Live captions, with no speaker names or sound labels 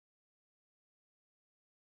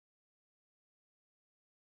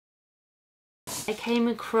I came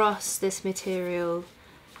across this material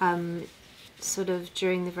sort of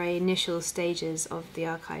during the very initial stages of the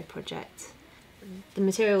archive project. The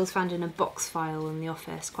material was found in a box file in the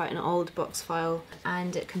office, quite an old box file,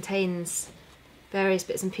 and it contains various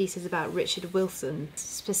bits and pieces about Richard Wilson,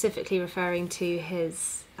 specifically referring to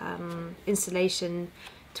his installation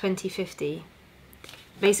 2050.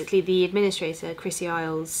 Basically, the administrator, Chrissy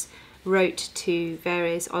Isles, wrote to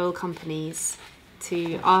various oil companies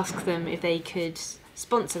to ask them if they could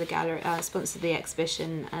sponsor the gallery, sponsor the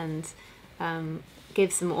exhibition, and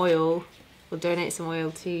give some oil or donate some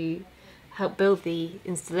oil to help build the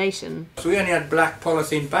installation. So we only had black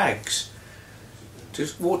polythene bags to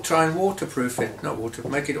try and waterproof it,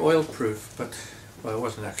 make it oil proof, but well, it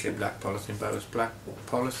wasn't actually a black polythene bag, it was black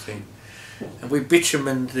polythene. And we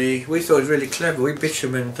bitumened we thought it was really clever, we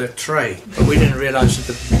bitumened the tray, but we didn't realise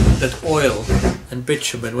that oil and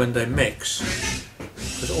bitumen, when they mix,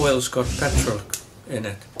 because oil's got petrol in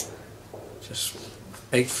it, just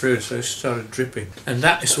ate through it, so it started dripping. And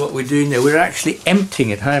that is what we're doing there. We're actually emptying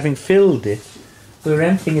it, having filled it. We're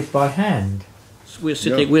emptying it by hand. So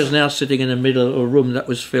we're now sitting in the middle of a room that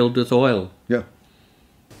was filled with oil. Yeah.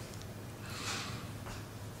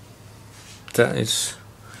 That's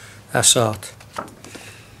art.